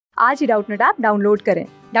आज ही Doubtnut app download करें।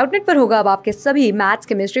 डाउटनट पर होगा अब आपके सभी मैथ्स,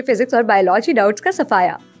 केमिस्ट्री, फिजिक्स और बायोलॉजी डाउट्स का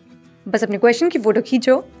सफाया। बस अपने क्वेश्चन की फोटो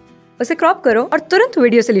खींचो, उसे क्रॉप करो और तुरंत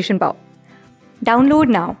वीडियो सोल्यूशन पाओ। Download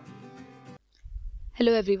now.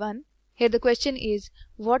 Hello everyone. Here the question is,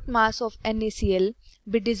 what mass of NaCl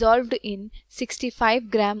be dissolved in 65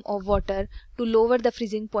 gram of water to lower the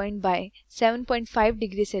freezing point by 7.5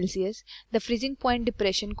 degrees Celsius? The freezing point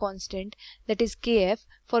depression constant, that is Kf,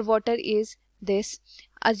 for water is this.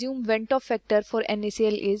 Assume Vent-Off factor for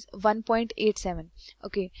NaCl is 1.87.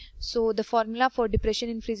 Okay, so the formula for depression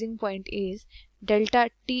in freezing point is delta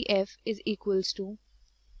Tf is equals to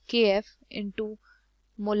Kf into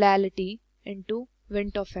molality into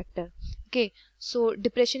Vent-Off factor. Okay, so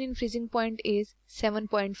depression in freezing point is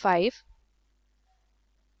 7.5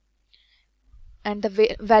 and the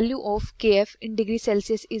value of Kf in degrees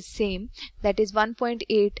Celsius is same, that is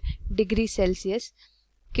 1.8 degrees Celsius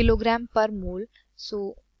kilogram per mole.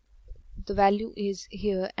 So the value is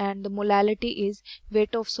here and the molality is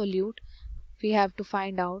weight of solute. We have to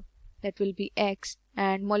find out, that will be X,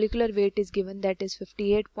 and molecular weight is given, that is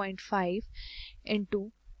 58.5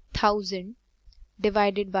 into 1000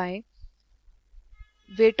 divided by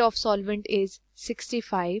weight of solvent is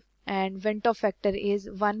 65 and Vent-Off factor is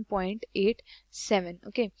 1.87.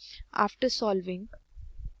 Okay, after solving,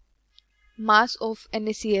 mass of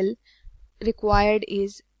NaCl required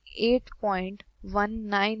is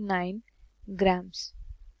 8.199 grams.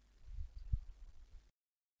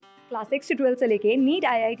 Class 6 से 12 से लेके NEET,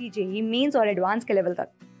 IIT, JEE, mains और advance के level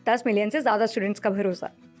तक 10 million से ज्यादा students का भरोसा।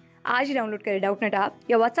 आज ही डाउनलोड करें डाउटनट ऐप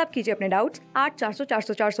या व्हाट्सएप कीजिए अपने डाउट्स 8400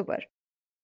 400 400 पर।